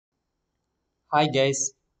Hi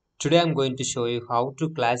guys, today I'm going to show you how to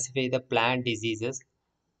classify the plant diseases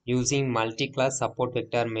using multi-class support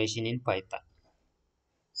vector machine in Python.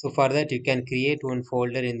 So for that you can create one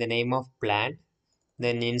folder in the name of plant.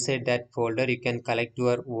 Then inside that folder you can collect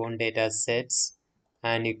your own data sets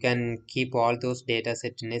and you can keep all those data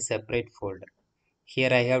sets in a separate folder.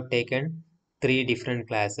 Here I have taken three different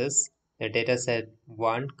classes. The dataset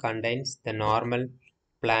 1 contains the normal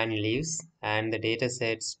plant leaves and the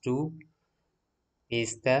datasets 2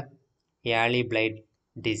 is the early blight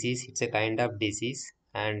disease. It's a kind of disease,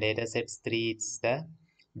 and datasets 3 it's the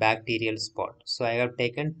bacterial spot. So I have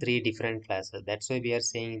taken three different classes. That's why we are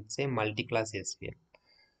saying it's a multi-class SVM.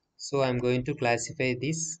 So I'm going to classify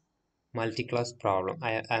this multi-class problem.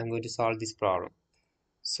 I'm going to solve this problem.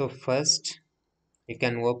 So first you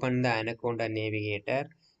can open the Anaconda Navigator.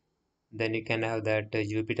 Then you can have that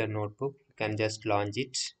Jupyter notebook. You can just launch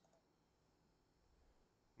it.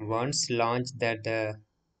 Once launch that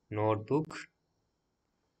notebook,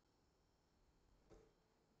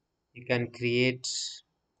 you can create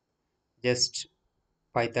just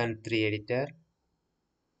Python 3 editor.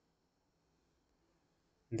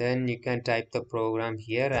 Then you can type the program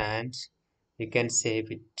here and you can save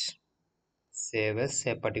it. Save as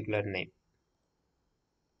a particular name.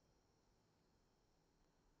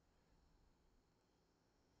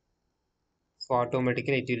 So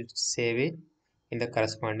automatically it will save it in the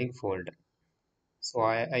corresponding folder. So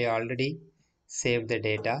I already saved the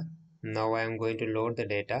data. Now I am going to load the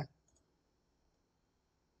data.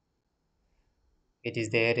 It is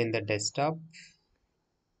there in the desktop.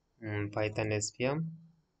 Python SVM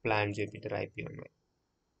plant Jupyter IP1.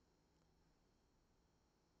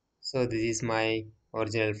 So this is my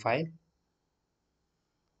original file.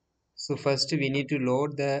 So first we need to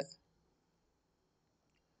load the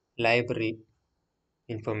library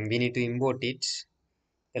inform. We need to import it.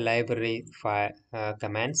 The library file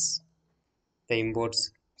commands. The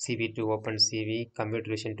imports CV to OpenCV,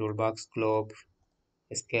 Computer Vision Toolbox, Globe,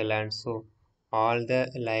 Scalan. So all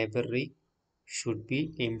the library should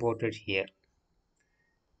be imported here.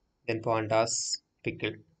 Then pandas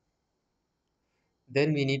pickle.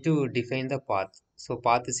 Then we need to define the path. So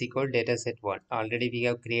path is equal dataset1. Already we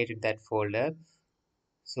have created that folder.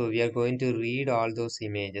 So we are going to read all those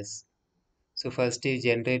images. So first you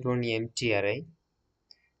generate one empty array.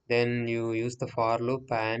 Then you use the for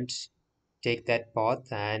loop and take that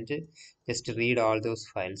path and just read all those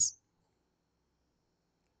files.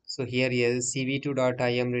 So here is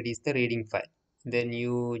cv2.imread is the reading file. Then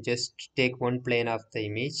you just take one plane of the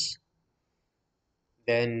image.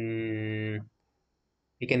 Then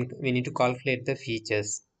we need to calculate the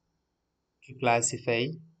features to classify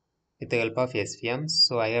with the help of SVM.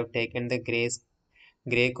 So I have taken the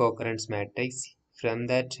gray co-occurrence matrix. From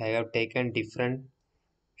that I have taken different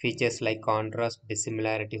features like contrast,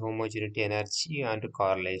 dissimilarity, homogeneity, energy, and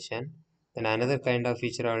correlation. Then another kind of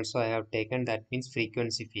feature also I have taken, that means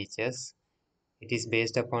frequency features. It is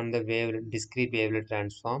based upon the discrete wavelet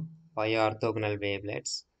transform by orthogonal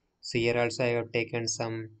wavelets. So here also I have taken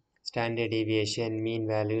some standard deviation, mean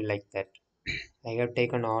value like that. I have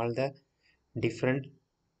taken all the different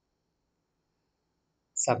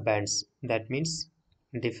subbands. That means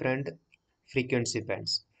different frequency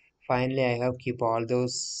bands. Finally, I have keep all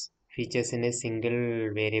those features in a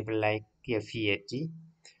single variable like FEAT.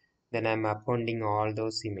 Then I'm appending all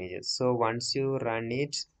those images. So once you run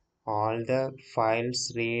it, all the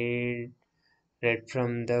files read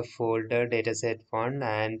from the folder dataset1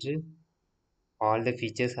 and all the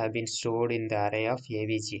features have been stored in the array of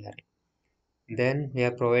AVG array. Then we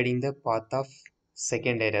are providing the path of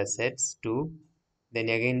second datasets too. Then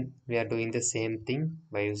again we are doing the same thing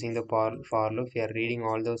by using the for loop. We are reading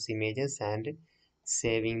all those images and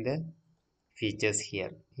saving the features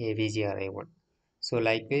here AVG array1. So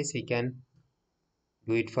likewise we can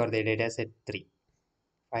do it for the dataset 3.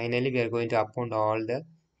 Finally we are going to append all the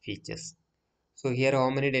features. So here how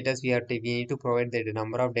many data we need to provide the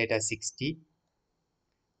number of data 60.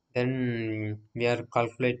 Then we are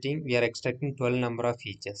extracting 12 number of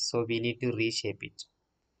features. So we need to reshape it.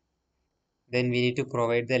 Then we need to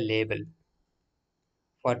provide the label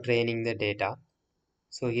for training the data.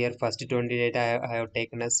 So here first 20 data I have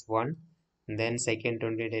taken as 1, then second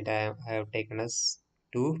 20 data I have taken as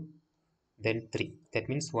 2, then 3. That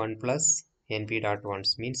means 1 plus np dot 1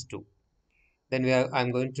 means 2. Then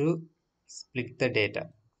I'm going to split the data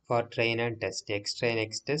for train and test, x train,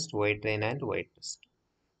 x test, y train and y test.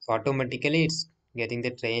 So automatically it's getting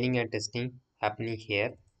the training and testing happening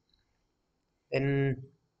here. Then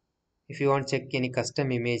if you want to check any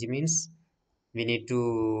custom image means we need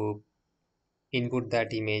to input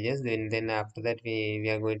that images. Then after that we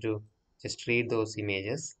are going to just read those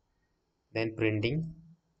images, then printing,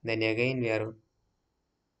 then again we are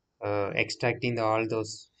extracting all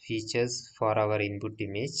those features for our input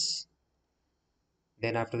image.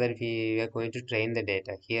 Then after that we are going to train the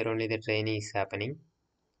data. Here only the training is happening.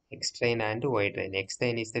 X train and Y train. X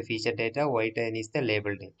train is the feature data, Y train is the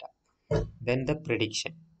label data. Then the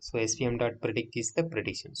prediction. So svm.predict is the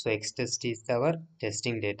prediction. So X test is our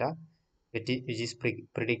testing data, which is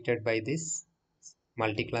predicted by this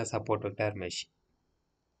multi-class support vector machine.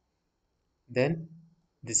 Then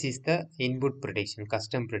this is the input prediction,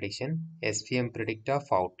 custom prediction, SVM predict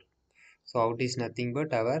of out. So out is nothing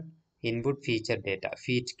but our input feature data,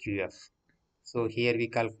 feat QF. So here we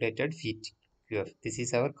calculated feat QF. This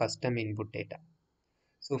is our custom input data.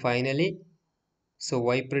 So finally, so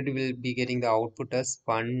ypred will be getting the output as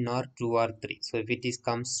 1 or 2 or 3. So if it is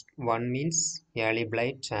comes 1 means early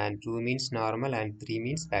blight and 2 means normal and 3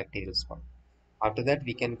 means bacterial spot. After that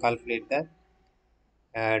we can calculate the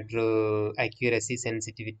accuracy,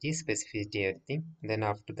 sensitivity, specificity, everything. Then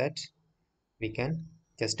after that we can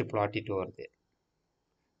just plot it over there.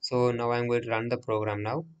 So now I'm going to run the program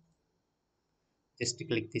now. Just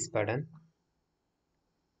click this button.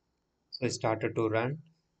 So it started to run.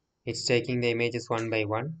 It's taking the images one by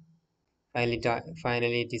one.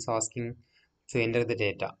 Finally it is asking to enter the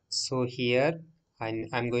data. So here I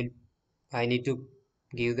need to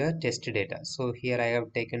give the test data. So here I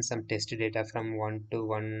have taken some test data from 1 to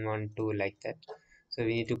 112 like that. So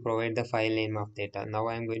we need to provide the file name of data. Now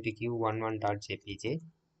I am going to give 11.jpg.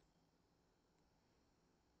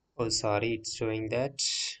 Oh sorry, it's showing that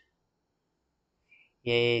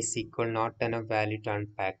a is equal not enough value to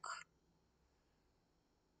unpack.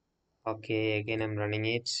 Okay, again I'm running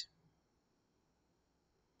it.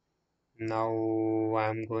 Now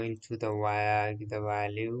I'm going to the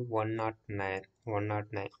value 109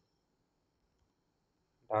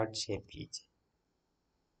 dot jpg.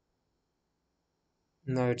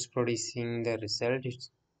 Now it's producing the result.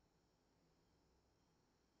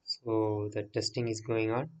 So the testing is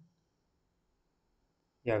going on.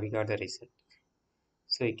 Yeah, we got the result.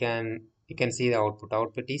 So you can see the output.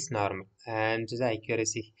 Output is normal and the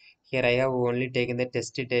accuracy. Here I have only taken the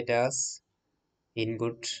tested data as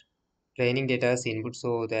input, training data as input.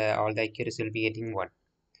 So the all the accuracy will be getting 1.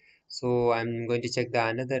 So I'm going to check the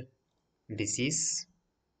another disease.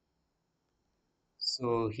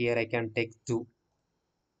 So here I can take 2.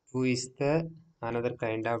 2 is the another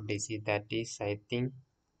kind of disease, that is I think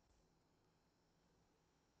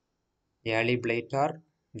early blight or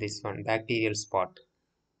this one bacterial spot.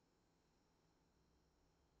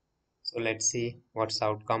 So let's see what's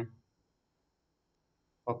outcome.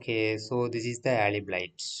 Okay, so this is the early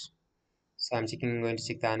blight. So going to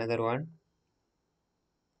check the another one.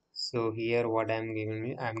 So here what I'm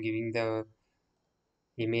giving the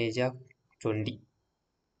image of 20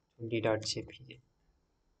 dot jpg.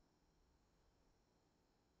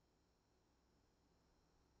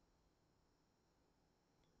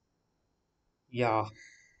 Yeah.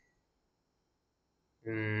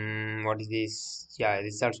 What is this? Yeah,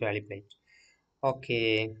 this is also early blight.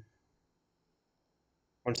 Okay.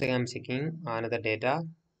 Once again I'm checking another data.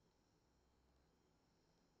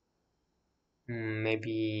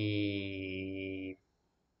 Maybe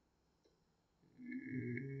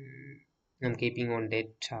I'm keeping on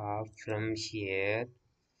data from here.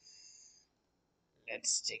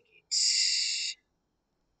 Let's check it.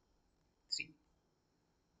 3.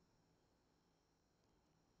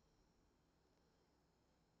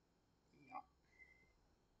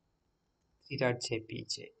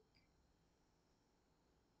 3.jpg.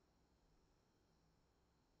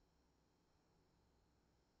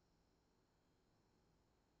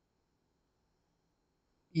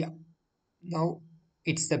 Yeah, now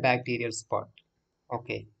it's the bacterial spot.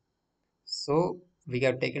 Okay, so we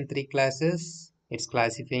have taken 3 classes. It's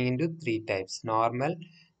classifying into 3 types: normal,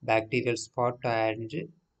 bacterial spot, and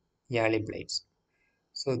early blights.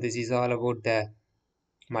 So this is all about the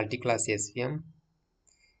multi-class SVM.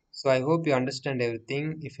 So I hope you understand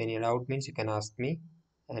everything. If any doubt means you can ask me,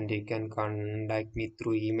 and you can contact me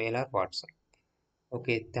through email or WhatsApp.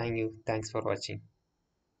 Okay, thank you. Thanks for watching.